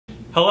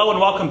Hello and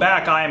welcome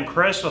back. I am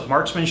Chris with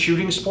Marksman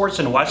Shooting Sports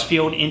in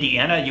Westfield,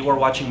 Indiana. You are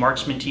watching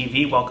Marksman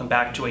TV. Welcome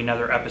back to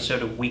another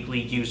episode of Weekly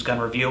Used Gun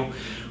Review.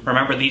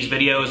 Remember, these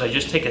videos, I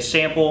just take a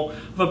sample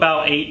of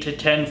about 8 to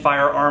 10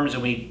 firearms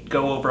and we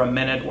go over a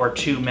minute or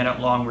 2 minute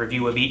long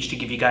review of each to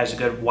give you guys a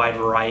good wide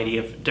variety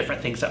of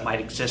different things that might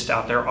exist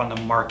out there on the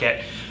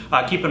market.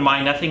 Keep in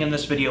mind, nothing in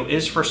this video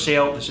is for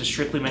sale. This is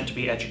strictly meant to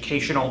be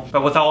educational.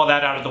 But with all of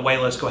that out of the way,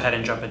 let's go ahead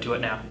and jump into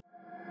it now.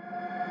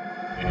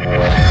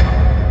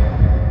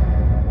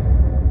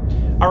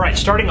 Alright,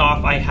 starting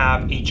off, I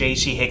have a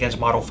J.C. Higgins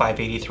Model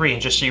 583,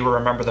 and just so you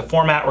remember the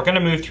format, we're going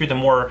to move through the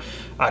more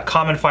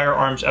common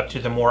firearms up to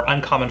the more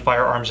uncommon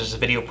firearms as the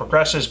video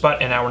progresses, but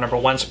in our number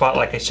one spot,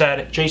 like I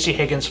said, J.C.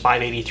 Higgins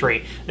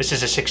 583. This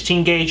is a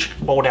 16 gauge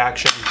bolt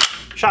action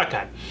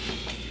shotgun.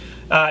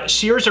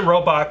 Sears and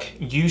Roebuck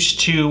used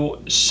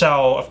to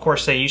sell, of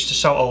course, they used to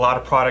sell a lot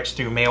of products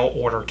through mail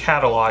order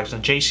catalogs,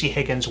 and J.C.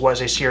 Higgins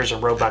was a Sears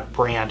and Roebuck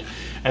brand.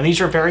 And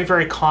these are very,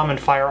 very common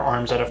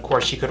firearms that, of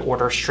course, you could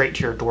order straight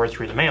to your door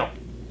through the mail.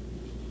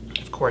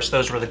 Of course,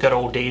 those were the good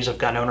old days of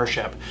gun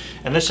ownership.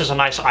 And this is a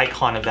nice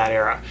icon of that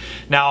era.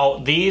 Now,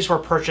 these were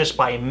purchased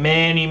by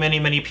many, many,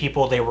 many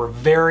people. They were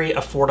very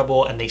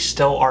affordable, and they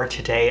still are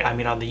today. I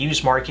mean, on the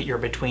used market, you're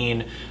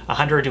between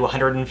 $100 to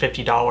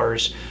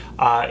 $150.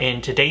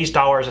 In today's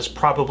dollars, it's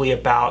probably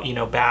about, you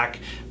know, back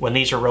when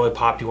these are really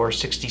popular,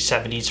 60s,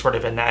 70s, sort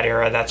of in that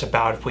era. That's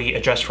about, if we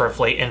adjust for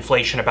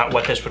inflation, about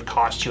what this would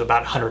cost you,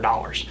 about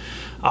 $100.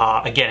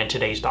 Again, in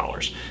today's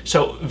dollars.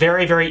 So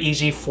very, very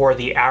easy for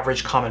the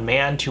average common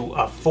man to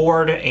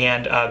afford,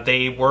 and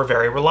they were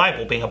very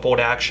reliable. Being a bolt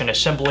action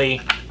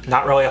assembly,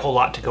 not really a whole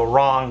lot to go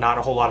wrong, not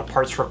a whole lot of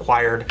parts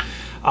required.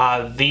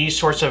 These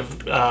sorts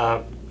of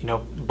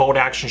bolt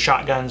action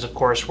shotguns, of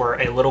course, were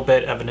a little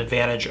bit of an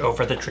advantage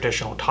over the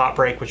traditional top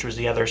brake, which was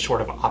the other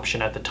sort of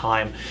option at the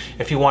time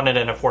if you wanted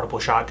an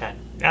affordable shotgun.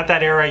 At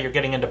that era, you're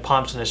getting into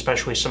pumps, and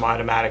especially some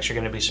automatics, you're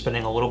going to be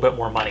spending a little bit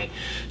more money.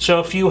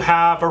 So if you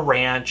have a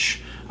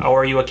ranch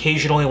or you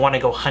occasionally want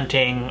to go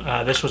hunting,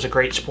 this was a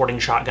great sporting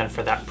shotgun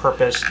for that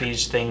purpose.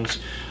 These things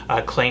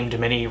claimed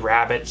many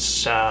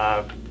rabbits,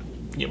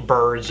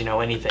 birds,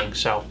 anything.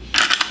 So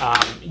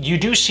you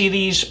do see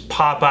these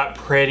pop up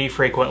pretty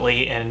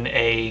frequently in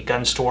a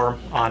gun store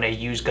on a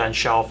used gun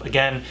shelf.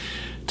 Again,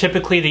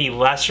 typically the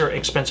lesser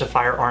expensive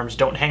firearms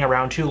don't hang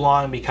around too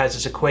long because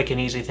it's a quick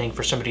and easy thing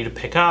for somebody to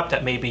pick up.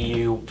 That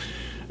maybe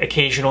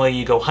occasionally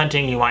you go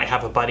hunting, you might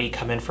have a buddy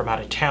come in from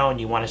out of town,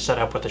 you want to set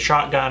up with a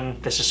shotgun.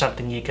 This is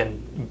something you can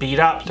beat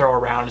up, throw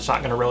around. It's not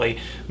going to really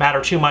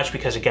matter too much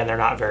because, again, they're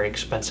not very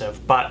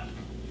expensive. But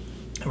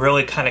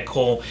really kind of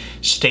cool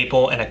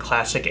staple in a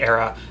classic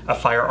era of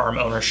firearm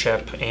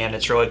ownership, and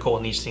it's really cool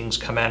when these things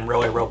come in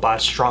really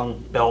robust, strong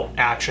built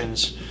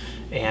actions,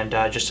 and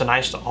just a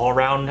nice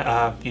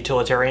all-around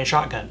utilitarian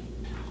shotgun.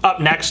 Up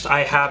next,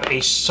 I have a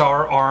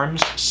SAR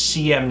Arms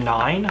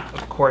CM9.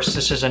 Of course,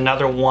 this is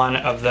another one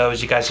of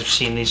those, you guys have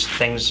seen these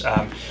things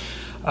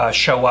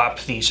show up,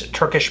 these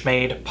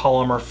Turkish-made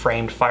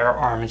polymer-framed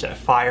firearms that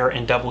fire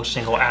in double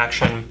single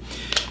action.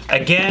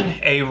 Again,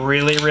 a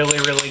really, really,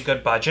 really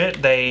good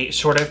budget. They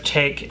sort of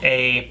take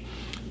a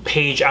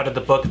page out of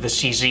the book of the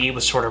CZ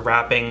with sort of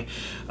wrapping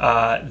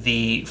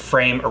the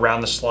frame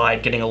around the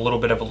slide, getting a little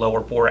bit of a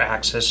lower bore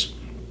axis.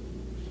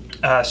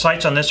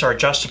 Sights on this are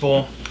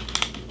adjustable.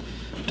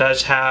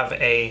 Does have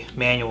a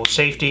manual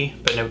safety,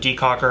 but no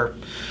decocker.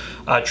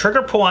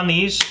 Trigger pull on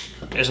these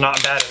is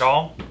not bad at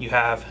all. You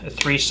have a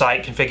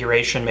 3-sight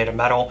configuration made of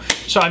metal.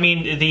 So, I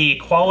mean, the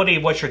quality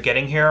of what you're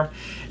getting here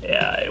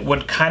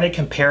would kind of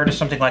compare to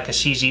something like a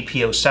CZ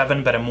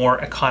P07, but a more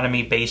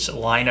economy-based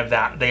line of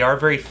that. They are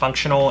very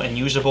functional and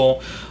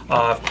usable.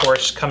 Of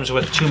course, comes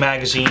with 2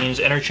 magazines,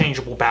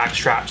 interchangeable back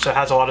straps, so it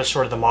has a lot of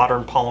sort of the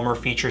modern polymer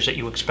features that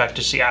you expect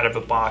to see out of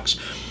a box.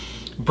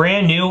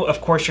 Brand new,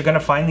 of course, you're going to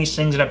find these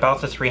things at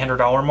about the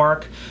 $300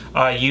 mark.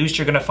 Used,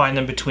 you're going to find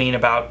them between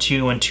about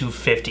 $200 and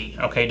 $250,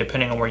 okay,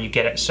 depending on where you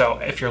get it. So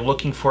if you're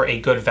looking for a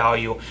good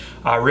value,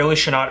 really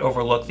should not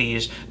overlook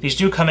these. These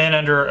do come in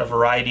under a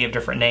variety of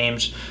different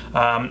names.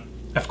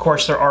 Of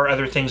course, there are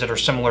other things that are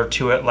similar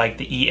to it, like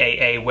the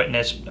EAA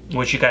Witness,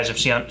 which you guys have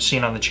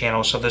seen on the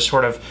channel. So this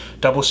sort of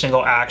double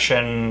single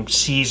action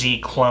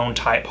CZ clone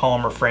type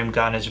polymer frame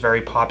gun is a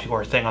very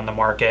popular thing on the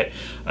market.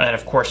 And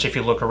of course, if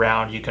you look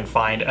around, you can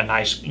find a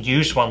nice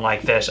used one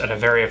like this at a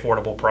very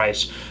affordable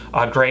price.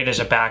 Great as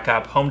a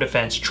backup, home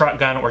defense, truck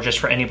gun, or just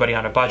for anybody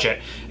on a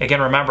budget.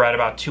 Again, remember, at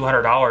about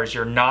 $200,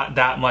 you're not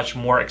that much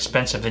more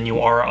expensive than you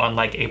are on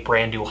like a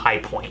brand new High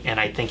Point. And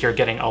I think you're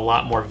getting a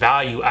lot more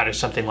value out of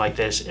something like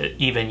this,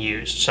 even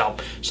used. So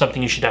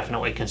something you should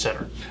definitely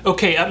consider.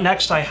 Okay, up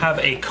next I have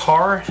a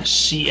Car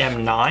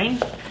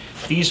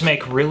CM9. These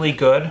make really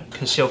good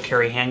concealed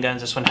carry handguns.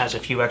 This one has a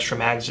few extra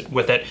mags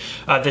with it.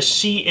 The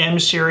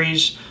CM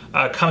series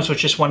comes with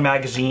just 1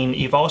 magazine.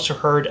 You've also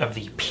heard of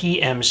the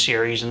PM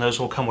series, and those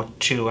will come with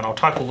 2, and I'll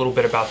talk a little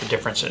bit about the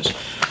differences.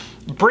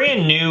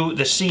 Brand new,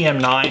 the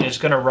CM9 is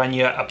going to run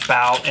you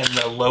about in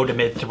the low to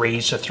mid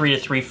 3s, so 3 to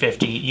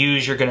 350.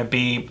 Used, you're going to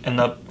be in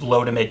the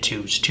low to mid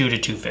 2s, 2 to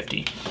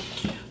 250.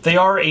 They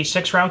are a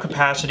 6-round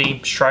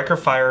capacity,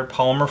 striker-fired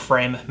polymer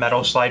frame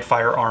metal slide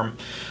firearm.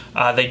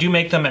 They do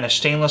make them in a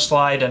stainless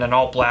slide and an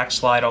all-black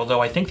slide,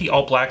 although I think the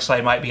all-black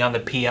slide might be on the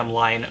PM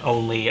line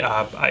only.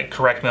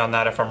 Correct me on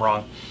that if I'm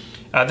wrong.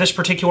 This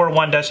particular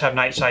one does have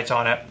night sights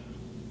on it,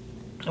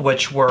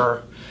 which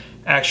were...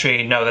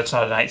 Actually, no, that's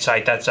not a night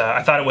sight. That's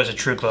I thought it was a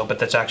True Glow, but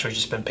that's actually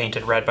just been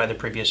painted red by the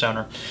previous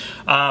owner.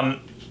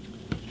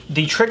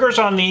 The triggers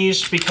on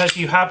these, because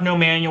you have no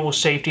manual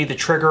safety, the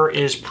trigger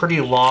is pretty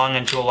long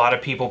and to a lot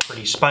of people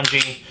pretty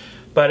spongy,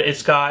 but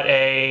it's got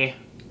a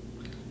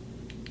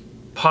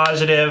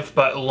positive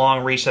but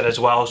long reset as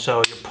well,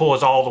 so your pull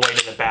is all the way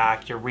to the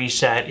back, your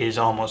reset is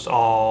almost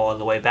all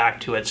the way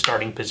back to its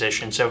starting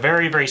position. So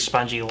very, very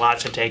spongy,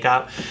 lots to take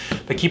up.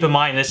 But keep in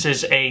mind, this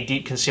is a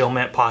deep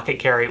concealment pocket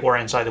carry or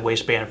inside the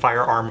waistband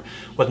firearm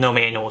with no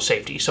manual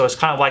safety. So it's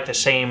kind of like the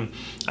same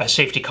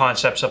safety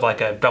concepts of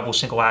like a double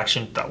single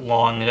action,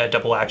 long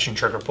double action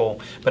trigger pull,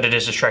 but it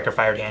is a striker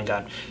fired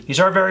handgun. These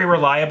are very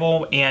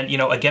reliable, and you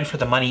know, again, for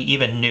the money,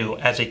 even new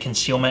as a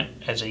concealment,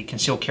 as a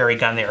concealed carry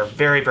gun, they are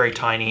very, very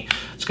tiny.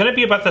 It's going to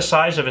be about the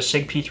size of a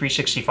SIG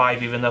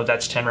P365, even though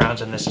that's 10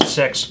 rounds and this is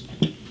 6.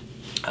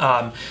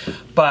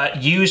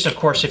 But used, of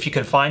course, if you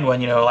can find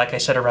one, you know, like I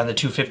said, around the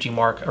 $250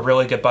 mark, a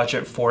really good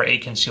budget for a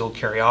concealed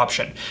carry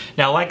option.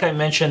 Now, like I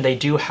mentioned, they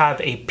do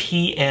have a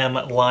PM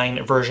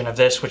line version of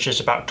this, which is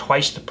about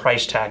twice the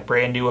price tag,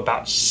 brand new,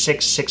 about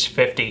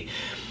 $650.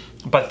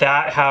 But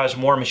that has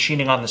more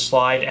machining on the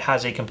slide. It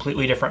has a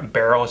completely different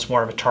barrel. It's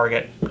more of a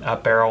target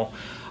barrel.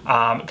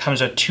 It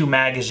comes with 2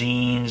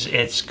 magazines.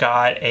 It's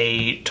got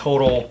a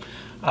total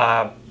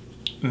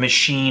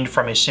machined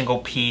from a single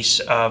piece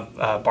of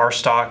bar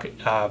stock,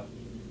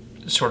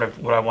 sort of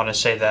what I want to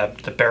say,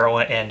 the barrel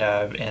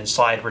and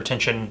slide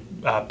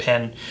retention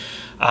pin,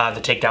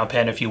 the takedown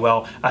pin, if you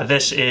will.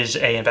 This is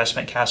a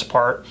investment cast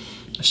part.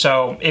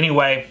 So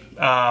anyway,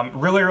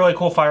 really, really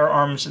cool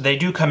firearms. They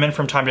do come in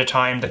from time to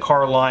time. The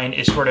car line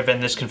is sort of in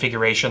this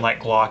configuration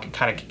like Glock. It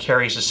kind of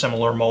carries a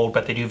similar mold,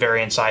 but they do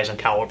vary in size and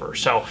caliber.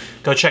 So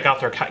go check out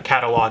their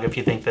catalog if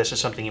you think this is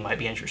something you might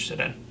be interested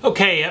in.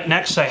 Okay, up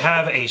next I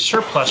have a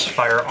surplus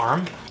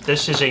firearm.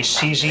 This is a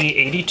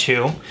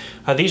CZ82.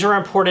 These are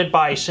imported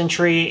by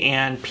Century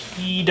and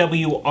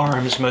PW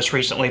Arms most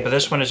recently, but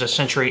this one is a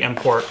Century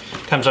import.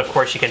 Comes, of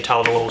course, you can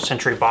tell the little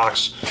Century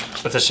box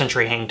with the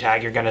Century hang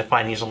tag. You're going to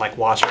find these in like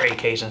Wasser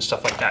AKs and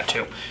stuff like that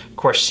too. Of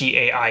course,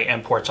 CAI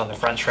imports on the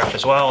front strap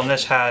as well, and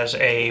this has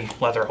a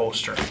leather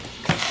holster.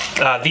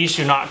 These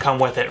do not come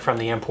with it from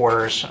the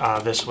importers.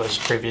 This was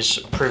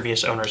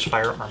previous owner's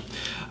firearm.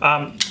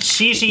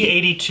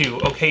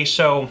 CZ82. Okay,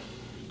 so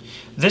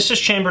this is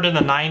chambered in the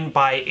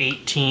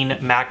 9x18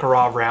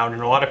 Makarov round,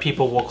 and a lot of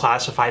people will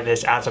classify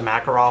this as a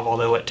Makarov,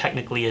 although it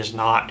technically is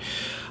not.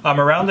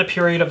 Around the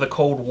period of the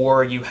Cold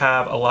War, you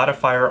have a lot of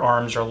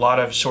firearms, or a lot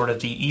of sort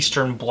of the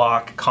Eastern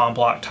Bloc, Com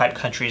Bloc type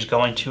countries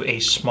going to a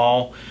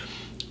small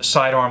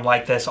sidearm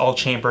like this, all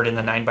chambered in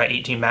the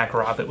 9x18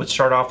 Makarov. It would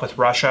start off with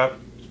Russia,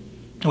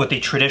 with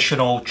the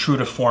traditional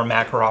true-to-form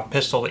Makarov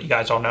pistol that you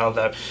guys all know,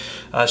 the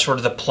sort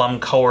of the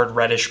plum-colored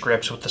reddish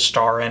grips with the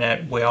star in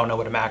it. We all know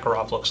what a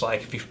Makarov looks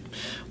like. If you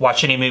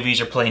watch any movies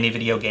or play any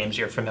video games,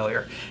 you're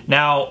familiar.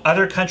 Now,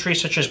 other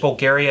countries such as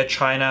Bulgaria,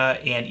 China,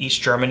 and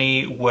East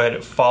Germany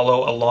would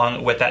follow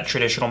along with that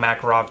traditional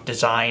Makarov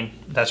design.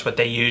 That's what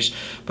they use.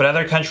 But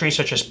other countries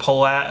such as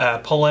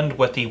Poland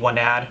with the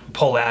Wanad,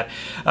 Poland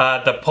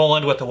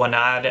with the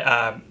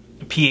Wanad,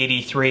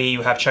 P83,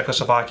 you have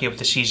Czechoslovakia with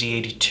the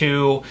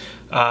CZ82,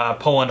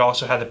 Poland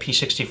also had the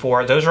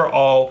P64. Those are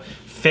all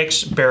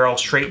fixed barrel,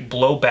 straight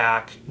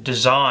blowback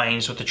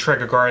designs with the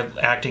trigger guard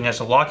acting as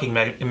a locking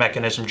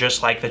mechanism,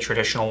 just like the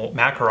traditional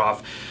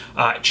Makarov,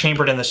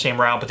 chambered in the same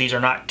round, but these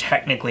are not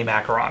technically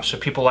Makarov. So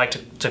people like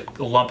to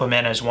lump them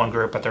in as one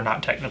group, but they're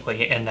not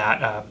technically in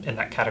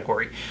that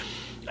category.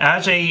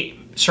 As a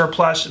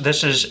surplus,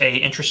 this is an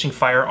interesting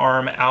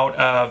firearm out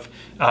of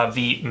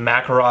the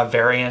Makarov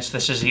variants.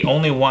 This is the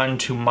only one,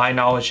 to my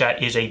knowledge,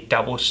 that is a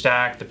double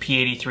stack. The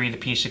P83, the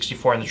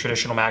P64, and the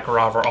traditional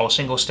Makarov are all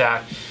single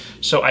stack.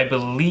 So I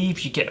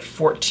believe you get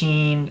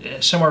 14,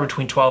 somewhere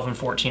between 12 and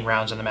 14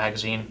 rounds in the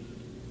magazine.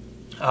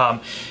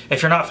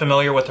 If you're not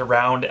familiar with the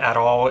round at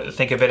all,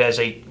 think of it as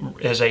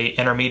a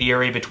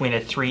intermediary between a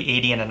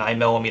 380 and a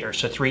 9mm.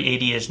 So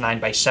 380 is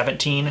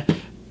 9x17.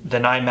 The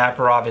 9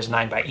 Makarov is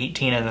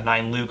 9x18, and the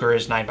 9 Luger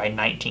is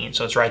 9x19,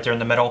 so it's right there in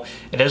the middle.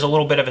 It is a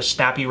little bit of a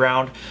snappy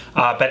round,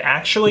 but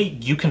actually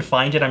you can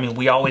find it. I mean,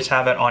 we always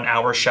have it on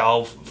our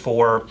shelf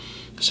for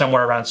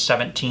somewhere around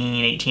 $17,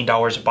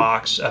 $18 a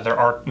box. There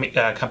are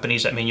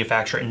companies that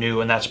manufacture it new,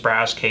 and that's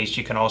brass cased.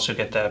 You can also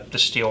get the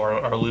steel or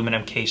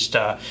aluminum cased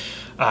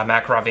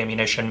Makarov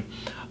ammunition.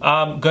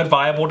 Good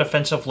viable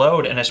defensive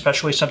load, and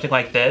especially something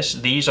like this,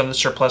 these on the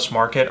surplus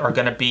market are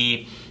going to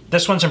be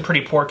This one's in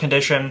pretty poor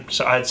condition,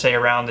 so I'd say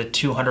around the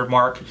 200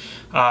 mark.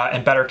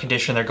 In better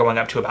condition, they're going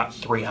up to about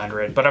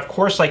 300. But of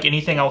course, like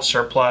anything else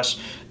surplus,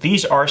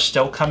 these are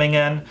still coming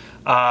in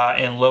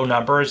low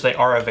numbers. They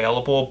are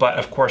available, but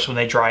of course, when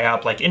they dry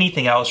up, like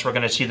anything else, we're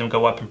going to see them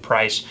go up in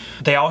price.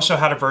 They also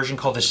had a version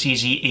called the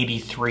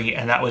CZ83,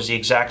 and that was the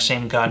exact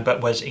same gun,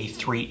 but was a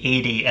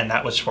 380, and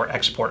that was for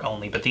export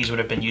only. But these would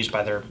have been used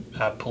by their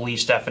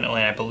police,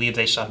 definitely, and I believe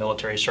they saw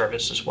military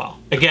service as well.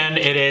 Again,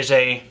 it is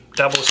a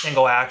double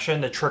single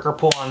action. The trigger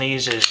pull on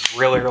these is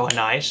really, really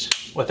nice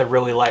with a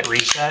really light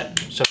reset.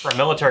 So for a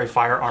military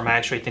firearm, I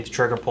actually think the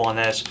trigger pull on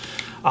this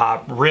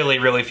really,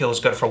 really feels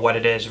good for what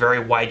it is. Very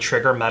wide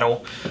trigger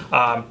metal.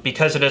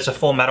 Because it is a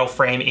full metal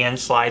frame and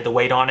slide, the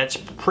weight on it's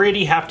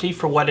pretty hefty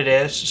for what it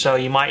is. So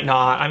you might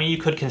not, I mean, you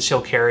could conceal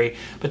carry,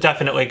 but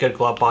definitely a good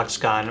glove box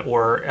gun,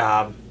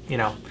 or, you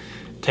know,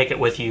 take it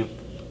with you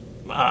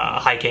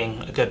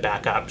hiking, a good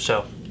backup.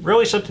 So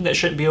really something that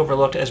shouldn't be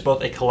overlooked as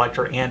both a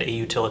collector and a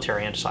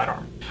utilitarian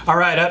sidearm. All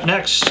right, up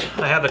next,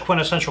 I have the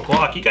quintessential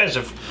Glock. You guys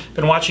have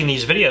been watching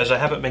these videos. I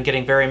haven't been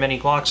getting very many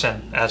Glocks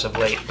in as of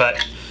late,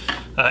 but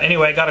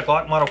anyway, I got a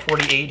Glock Model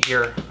 48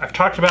 here. I've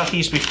talked about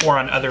these before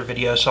on other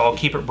videos, so I'll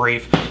keep it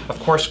brief. Of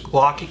course,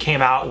 Glock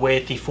came out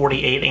with the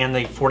 48 and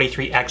the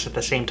 43X at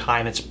the same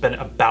time. It's been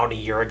about a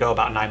year ago,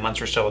 about 9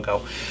 months or so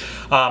ago.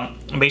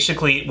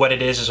 Basically, what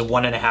it is a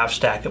 1.5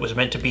 stack. It was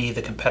meant to be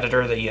the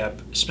competitor,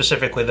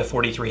 specifically the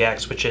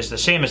 43X, which is the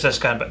same as this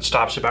gun, but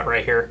stops about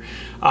right here.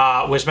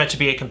 Was meant to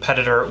be a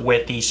competitor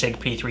with the SIG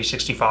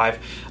P365.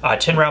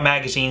 10-round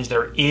magazines.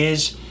 There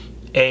is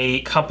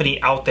a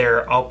company out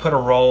there, I'll put a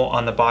roll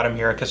on the bottom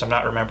here because I'm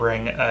not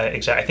remembering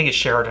exactly, I think it's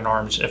Sheridan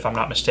Arms if I'm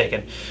not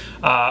mistaken,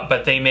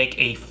 but they make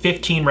a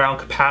 15-round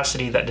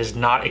capacity that does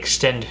not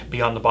extend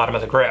beyond the bottom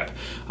of the grip.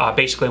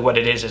 Basically what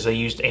it is they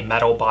used a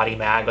metal body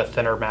mag, a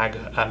thinner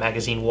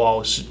magazine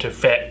walls to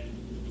fit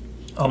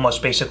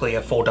almost basically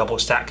a full double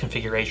stack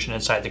configuration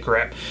inside the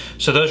grip.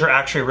 So those are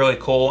actually really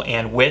cool,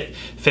 and with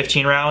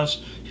 15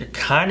 rounds, you're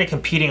kind of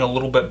competing a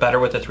little bit better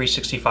with the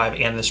 365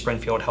 and the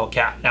Springfield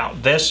Hellcat. Now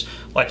this,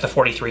 like the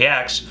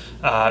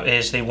 43X,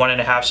 is the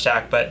 1.5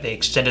 stack, but they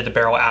extended the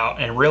barrel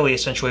out, and really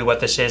essentially what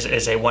this is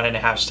a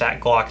 1.5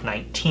 stack Glock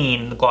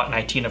 19. The Glock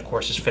 19, of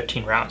course, is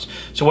 15 rounds.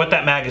 So with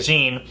that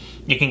magazine,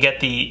 you can get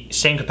the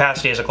same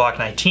capacity as a Glock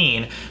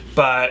 19,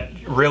 but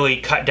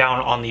really cut down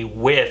on the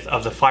width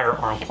of the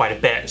firearm quite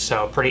a bit.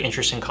 So pretty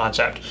interesting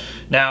concept.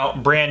 Now,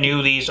 brand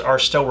new, these are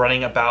still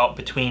running about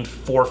between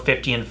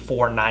 $450 and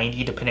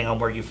 $490, depending on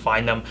where you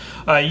find them.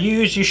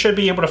 Used, you should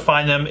be able to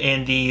find them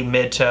in the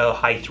mid to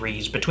high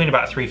threes, between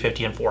about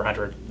 $350 and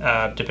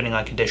 $400, depending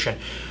on condition.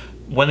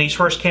 When these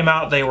first came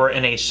out, they were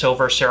in a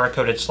silver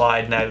Cerakoted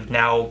slide, and I've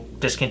now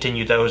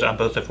discontinued those on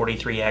both the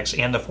 43X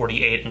and the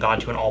 48 and gone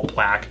to an all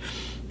black,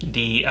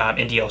 the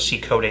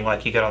NDLC coating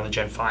like you get on the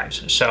Gen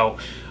 5s. So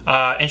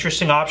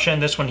interesting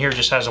option. This one here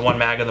just has a 1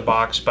 mag in the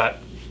box, but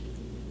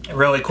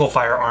really cool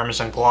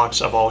firearms, and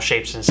Glocks of all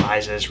shapes and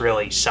sizes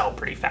really sell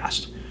pretty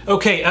fast.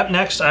 Okay, up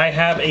next I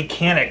have a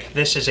Canik.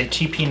 This is a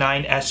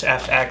TP9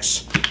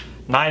 SFX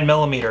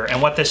 9mm,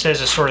 and what this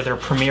is sort of their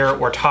premier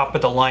or top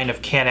of the line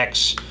of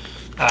Canik's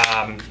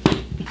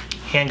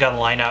handgun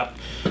lineup.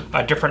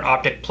 Different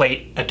optic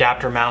plate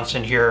adapter mounts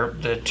in here,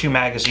 the 2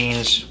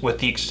 magazines with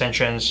the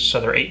extensions, so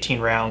they're 18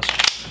 rounds.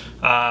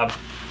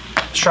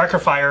 Striker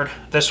fired.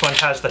 This one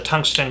has the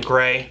tungsten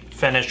gray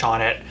finish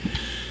on it.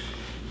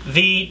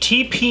 The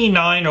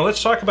TP9, or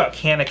let's talk about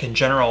Canik in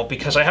general,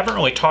 because I haven't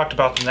really talked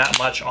about them that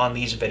much on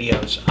these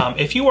videos.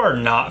 If you are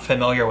not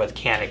familiar with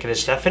Canik, it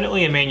is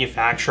definitely a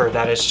manufacturer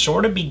that is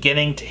sort of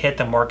beginning to hit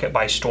the market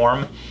by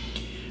storm.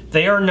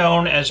 They are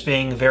known as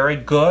being very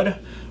good,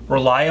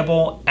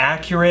 reliable,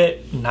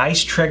 accurate,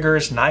 nice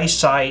triggers, nice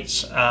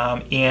sights,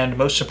 and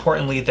most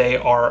importantly, they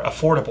are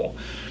affordable.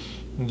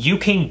 You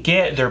can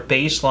get their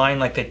baseline,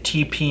 like the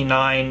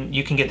TP9,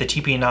 you can get the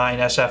TP9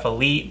 SF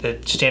Elite, the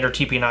standard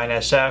TP9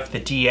 SF, the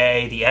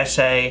DA, the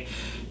SA.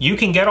 You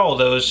can get all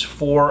those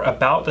for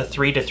about the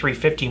 $300 to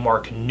 $350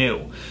 mark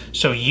new.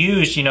 So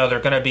used, you know,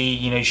 they're gonna be,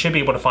 you know, you should be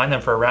able to find them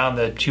for around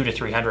the $200 to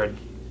 $300.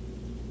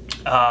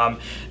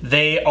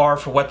 They are,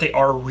 for what they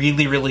are,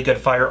 really, really good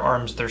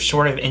firearms. They're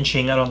sort of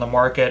inching out on the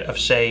market of,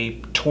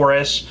 say,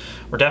 Taurus.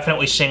 We're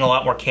definitely seeing a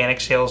lot more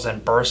Canik sales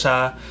than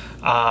Bursa.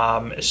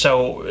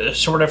 So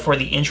sort of for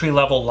the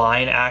entry-level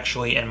line,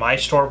 actually, in my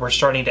store, we're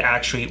starting to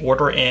actually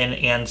order in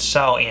and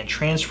sell and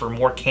transfer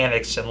more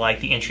Caniks than like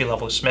the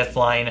entry-level Smith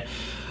line.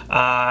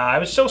 I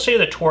would still say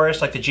the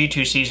Taurus, like the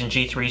G2Cs and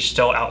G3s,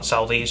 still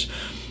outsell these.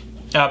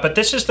 But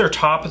this is their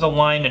top of the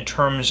line in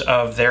terms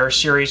of their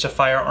series of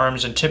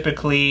firearms, and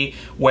typically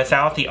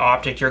without the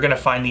optic, you're going to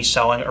find these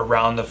selling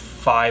around the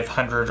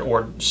 $500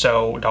 or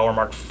so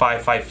mark,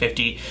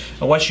 $550.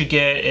 And what you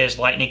get is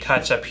lightning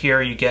cuts up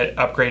here, you get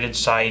upgraded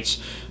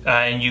sights,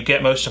 and you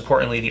get, most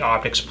importantly, the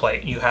optics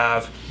plate. You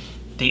have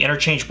the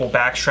interchangeable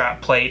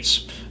backstrap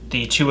plates,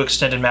 the 2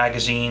 extended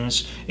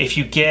magazines. If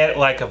you get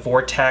like a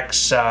Vortex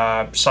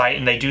sight,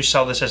 and they do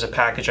sell this as a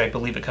package, I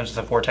believe it comes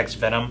with a Vortex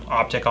Venom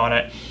optic on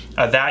it,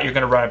 that you're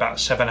going to run about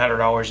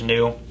 $700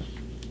 new.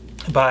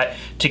 But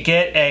to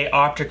get a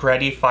optic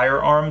ready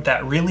firearm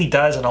that really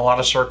does in a lot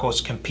of circles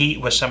compete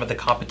with some of the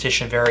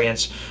competition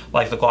variants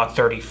like the Glock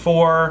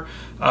 34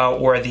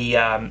 or the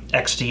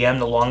XDM,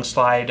 the long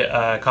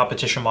slide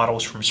competition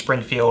models from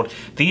Springfield,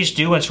 these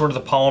do in sort of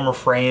the polymer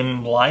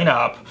frame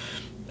lineup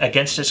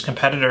against its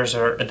competitors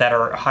that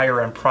are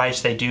higher in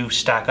price. They do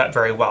stack up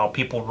very well.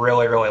 People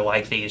really, really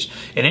like these.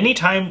 And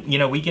anytime, you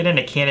know, we get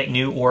into Canik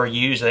new or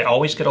used, they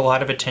always get a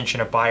lot of attention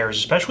of buyers,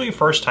 especially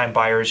first-time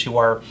buyers who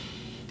are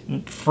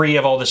free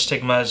of all the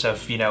stigmas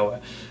of, you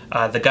know,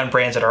 the gun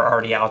brands that are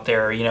already out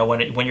there. You know,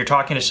 when you're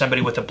talking to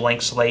somebody with a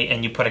blank slate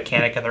and you put a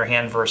Canik in their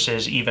hand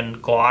versus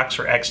even Glocks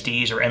or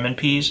XDs or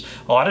M&Ps,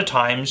 a lot of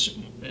times,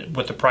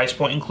 with the price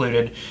point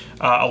included,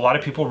 a lot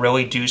of people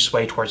really do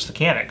sway towards the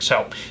Canik.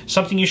 So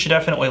something you should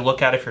definitely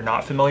look at if you're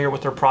not familiar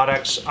with their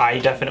products. I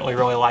definitely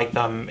really like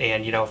them,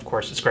 and you know, of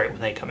course, it's great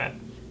when they come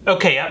in.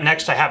 Okay, up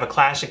next I have a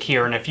classic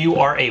here, and if you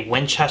are a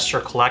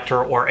Winchester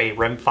collector or a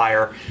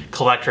rimfire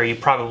collector, you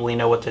probably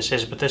know what this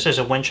is, but this is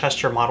a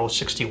Winchester Model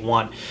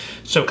 61.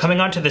 So coming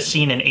onto the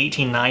scene in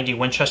 1890,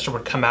 Winchester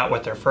would come out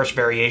with their first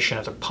variation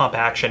of the pump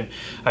action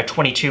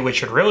 22,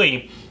 which would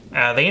really,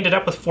 they ended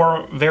up with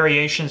 4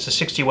 variations, the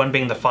 61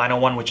 being the final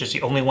one, which is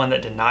the only one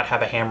that did not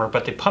have a hammer,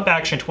 but the pump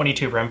action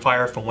 22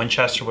 rimfire from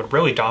Winchester would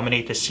really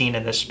dominate the scene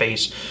in this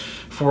space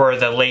for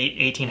the late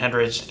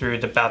 1800s through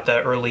about the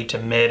early to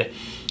mid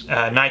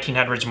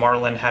 1900s.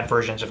 Marlin had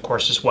versions, of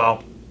course, as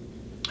well.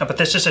 But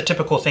this is a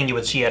typical thing you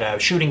would see at a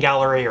shooting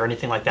gallery or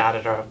anything like that,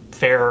 at a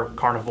fair,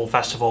 carnival,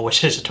 festival,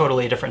 which is a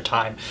totally different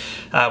time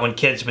when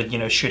kids would, you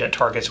know, shoot at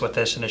targets with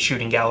this in a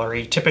shooting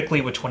gallery,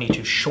 typically with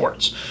 22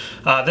 shorts.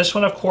 This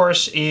one, of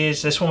course,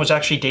 this one was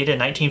actually dated in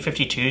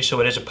 1952, so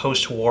it is a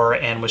post-war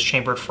and was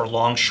chambered for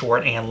long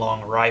short and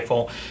long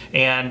rifle.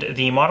 And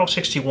the Model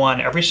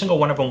 61, every single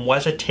one of them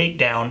was a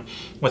takedown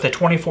with a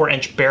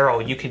 24-inch barrel.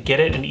 You could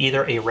get it in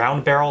either a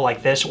round barrel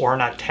like this or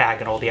an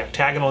octagonal. The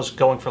octagonal is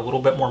going for a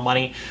little bit more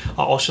money.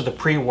 Also, the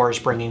pre-war is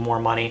bringing more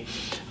money.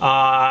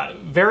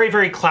 Very,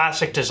 very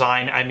classic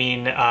design. I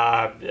mean,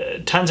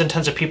 tons and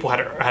tons of people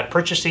had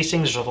purchased these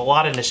things. There's a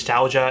lot of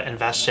nostalgia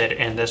invested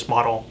in this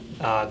model,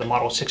 the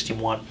Model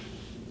 61.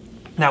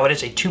 Now, it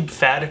is a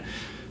tube-fed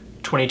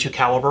 22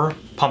 caliber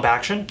pump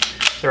action.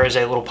 There is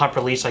a little pump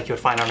release like you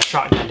would find on a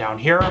shotgun down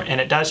here,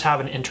 and it does have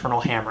an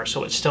internal hammer,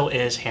 so it still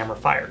is hammer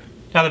fired.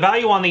 Now, the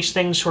value on these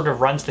things sort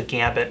of runs the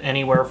gambit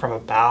anywhere from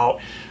about,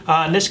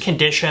 in this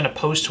condition, a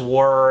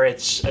post-war,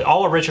 it's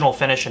all original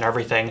finish and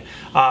everything,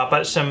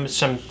 but some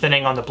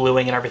thinning on the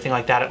bluing and everything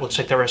like that. It looks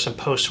like there was some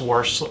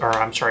post-war, or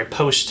I'm sorry,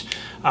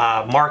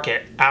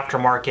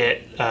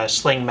 aftermarket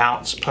sling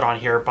mounts put on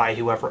here by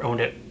whoever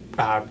owned it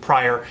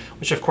prior,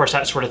 which of course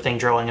that sort of thing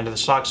drilling into the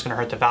stock is going to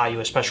hurt the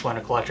value, especially on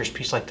a collector's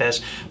piece like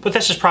this. But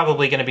this is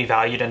probably going to be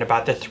valued in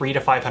about the $300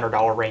 to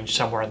 $500 range,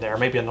 somewhere in there,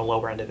 maybe on the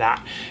lower end of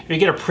that. If you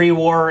get a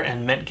pre-war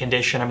and mint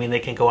condition, I mean, they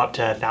can go up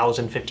to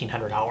 $1,000,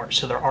 $1,500.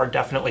 So there are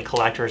definitely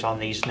collectors on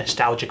these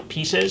nostalgic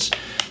pieces.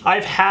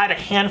 I've had a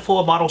handful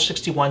of Model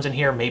 61s in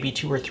here, maybe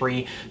 2 or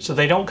 3, so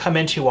they don't come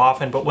in too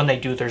often, but when they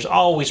do, there's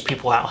always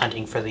people out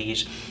hunting for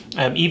these.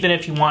 Even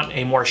if you want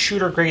a more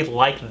shooter grade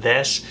like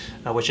this,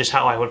 which is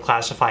how I would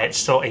classify it, it's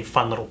still a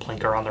fun little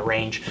plinker on the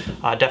range.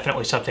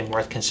 Definitely something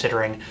worth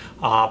considering,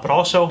 but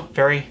also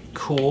very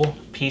cool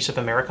piece of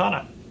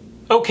Americana.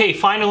 Okay,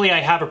 finally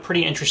I have a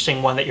pretty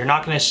interesting one that you're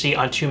not going to see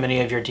on too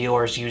many of your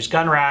dealers' used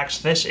gun racks.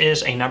 This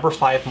is a number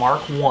 5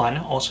 Mark I,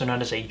 also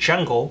known as a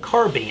jungle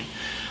carbine.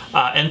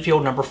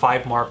 Enfield number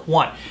 5 Mark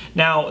I.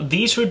 Now,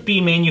 these would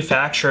be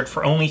manufactured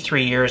for only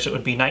 3 years. It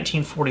would be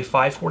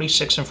 1945,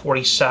 46, and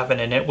 47,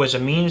 and it was a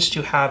means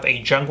to have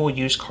a jungle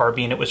use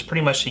carbine. It was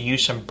pretty much the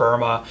use in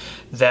Burma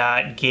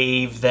that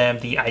gave them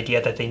the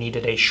idea that they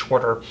needed a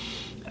shorter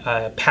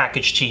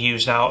package to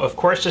use. Now, of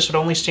course, this would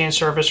only stay in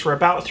service for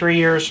about 3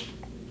 years.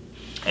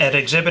 It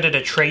exhibited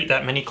a trait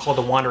that many call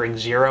the wandering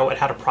zero. It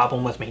had a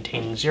problem with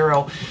maintaining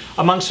zero,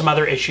 among some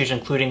other issues,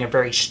 including a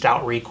very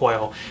stout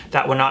recoil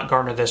that would not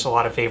garner this a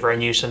lot of favor in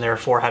use, and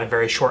therefore had a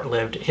very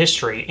short-lived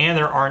history. And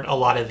there aren't a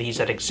lot of these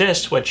that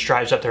exist, which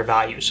drives up their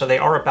value. So they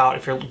are about,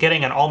 if you're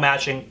getting an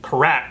all-matching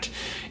correct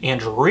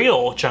and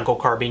real jungle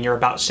carbine, you're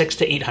about $600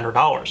 to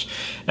 $800.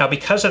 Now,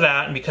 because of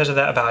that, and because of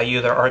that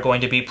value, there are going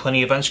to be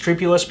plenty of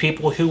unscrupulous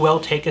people who will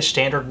take a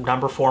standard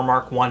number 4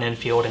 Mark I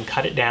Enfield and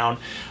cut it down,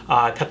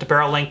 cut the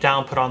barrel length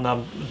down, put on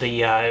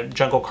the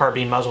jungle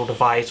carbine muzzle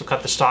device, will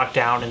cut the stock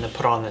down, and then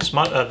put on this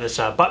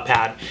butt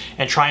pad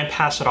and try and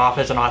pass it off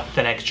as an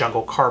authentic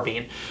jungle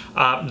carbine.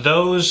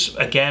 Those,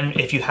 again,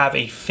 if you have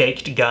a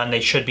faked gun,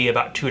 they should be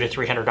about $200 to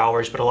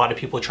 $300, but a lot of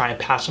people try and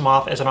pass them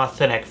off as an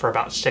authentic for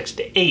about $600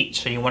 to $800.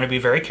 So you want to be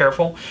very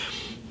careful.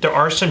 There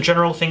are some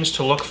general things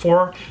to look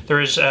for. There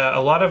is a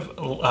lot of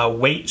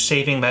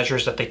weight-saving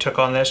measures that they took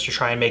on this to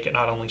try and make it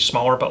not only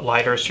smaller but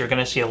lighter. So you're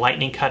going to see a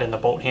lightning cut in the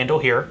bolt handle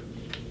here,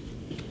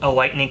 a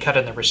lightning cut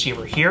in the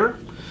receiver here,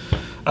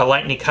 a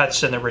lightning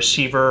cuts in the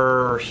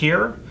receiver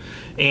here,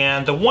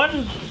 and the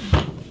one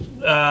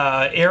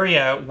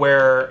area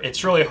where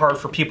it's really hard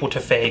for people to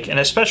fake, and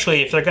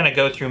especially if they're going to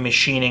go through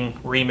machining,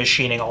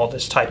 remachining, all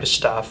this type of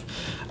stuff.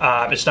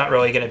 It's not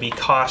really going to be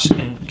cost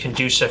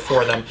conducive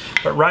for them.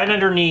 But right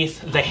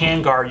underneath the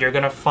handguard, you're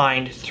going to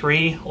find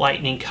 3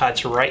 lightning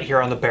cuts right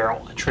here on the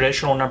barrel. A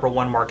traditional number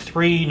 1 Mark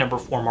III, number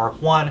 4 Mark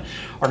I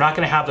are not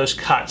going to have those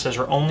cuts, as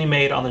are only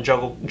made on the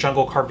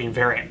jungle carbine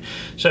variant.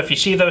 So if you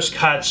see those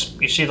cuts,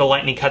 you see the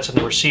lightning cuts in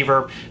the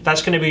receiver,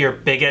 that's going to be your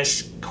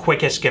biggest,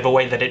 quickest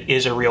giveaway that it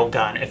is a real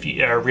gun,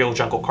 a real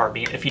jungle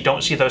carbine. If you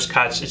don't see those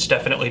cuts, it's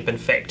definitely been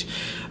faked.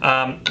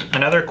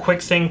 Another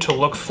quick thing to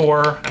look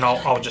for, and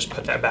I'll just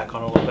put that back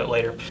on a little bit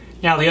later.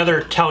 Now, the other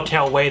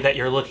telltale way that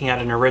you're looking at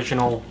an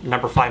original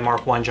number 5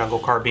 Mark I jungle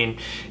carbine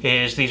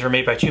is these are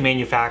made by 2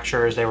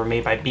 manufacturers. They were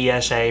made by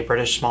BSA,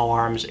 British Small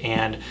Arms,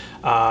 and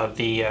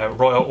the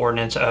Royal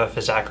Ordnance of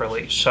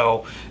Fizzackerley.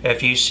 So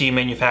if you see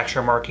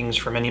manufacturer markings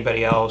from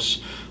anybody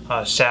else,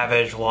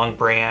 Savage, Long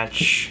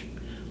Branch,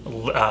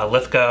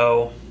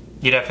 Lithgow,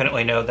 you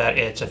definitely know that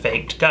it's a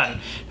faked gun.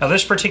 Now,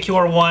 this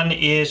particular one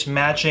is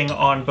matching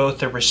on both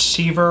the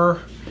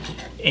receiver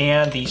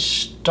and the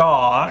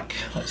stock.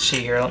 Let's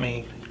see here, let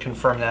me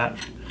confirm that.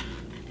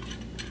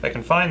 If I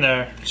can find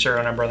the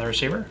serial number on the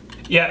receiver.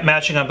 Yeah,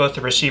 matching on both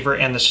the receiver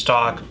and the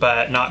stock,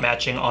 but not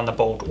matching on the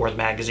bolt or the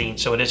magazine.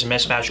 So it is a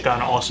mismatched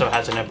gun, also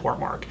has an import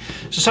mark.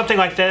 So something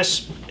like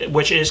this,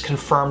 which is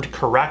confirmed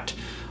correct,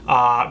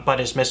 but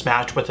is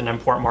mismatched with an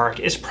import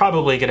mark, is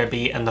probably going to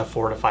be in the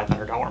 $400 to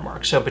 $500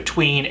 mark. So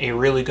between a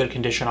really good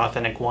condition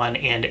authentic one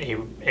and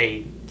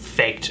a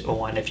faked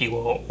one, if you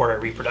will, or a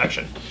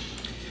reproduction.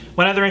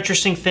 One other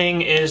interesting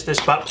thing is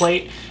this butt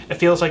plate. It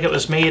feels like it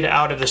was made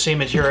out of the same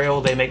material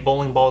they make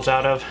bowling balls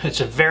out of. It's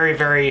a very,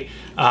 very,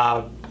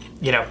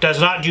 does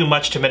not do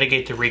much to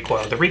mitigate the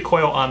recoil. The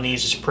recoil on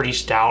these is pretty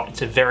stout.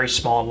 It's a very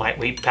small and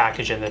lightweight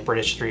package in the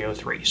British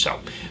 303.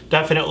 So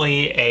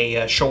definitely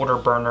a shoulder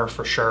burner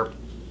for sure.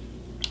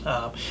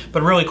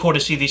 But really cool to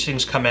see these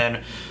things come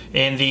in.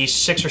 In the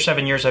 6 or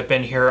 7 years I've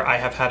been here, I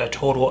have had a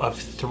total of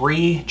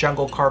 3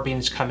 jungle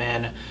carbines come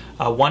in.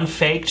 1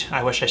 faked,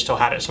 I wish I still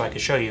had it so I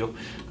could show you,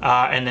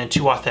 and then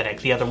 2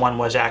 authentic. The other one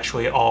was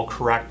actually all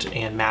correct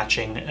and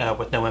matching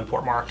with no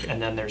import mark,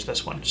 and then there's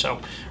this one, so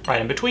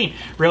right in between.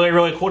 Really,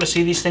 really cool to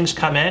see these things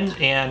come in,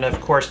 and of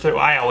course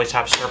I always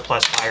have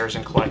surplus buyers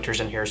and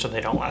collectors in here so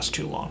they don't last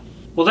too long.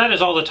 Well, that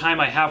is all the time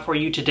I have for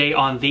you today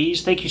on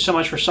these. Thank you so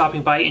much for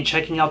stopping by and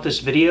checking out this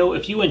video.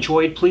 If you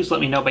enjoyed, please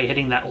let me know by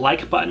hitting that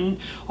like button.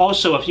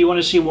 Also, if you want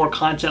to see more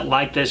content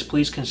like this,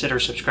 please consider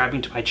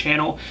subscribing to my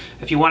channel.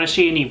 If you want to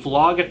see any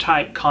vlog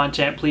type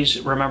content,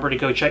 please remember to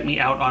go check me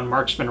out on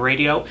Marksman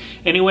Radio.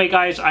 Anyway,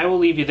 guys, I will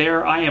leave you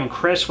there. I am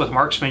Chris with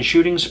Marksman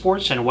Shooting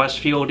Sports in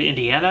Westfield,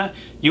 Indiana.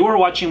 You are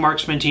watching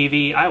Marksman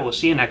TV. I will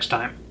see you next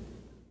time.